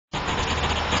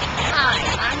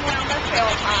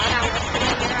Philpot. I'm a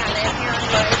senior. I live here in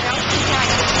Louisville,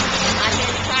 Kentucky. I've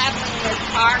been traveling with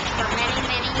parks for many,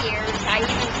 many years. I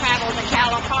even traveled to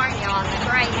California on the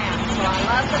Greyhound, so I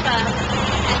love the bus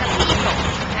and the people.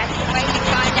 That's the way you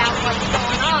find out what's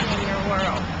going on in your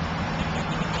world.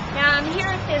 Now, I'm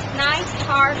here at this nice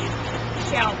park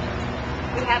shelter.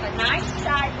 We have a nice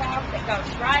sidewalk that goes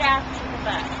right out to the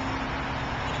bus.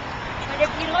 But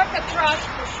if you look across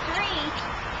the street,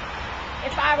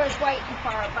 if I was waiting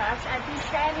for a bus, I'd be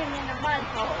standing in a mud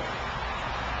hole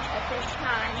at this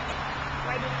time,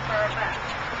 waiting for a bus.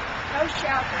 No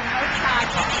shelter, no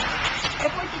sidewalk.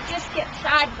 If we could just get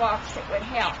sidewalks, it would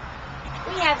help.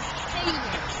 We have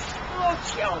seniors, school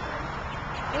children.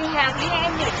 We have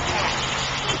handicapped,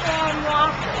 people on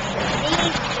walkers that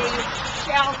need these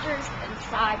shelters and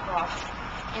sidewalks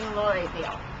in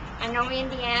Louisville. I know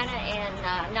Indiana and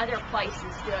another place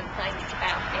is doing things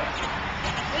about this.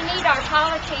 We need our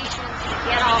politicians to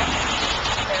get off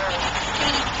their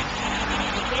feet,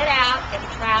 to get out and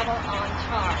travel on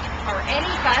charge, or any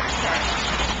bus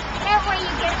service. That way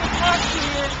you get to talk to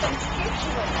your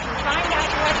constituents and find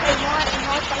out what they want and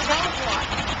what they don't want.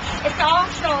 It's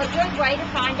also a good way to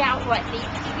find out what needs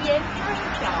to be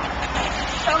improved on.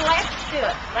 So let's do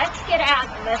it. Let's get out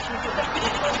and listen to the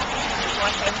people and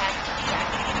what they have to say.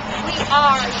 We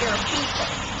are your people,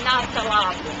 not the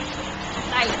lobbyists.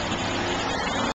 Thank you.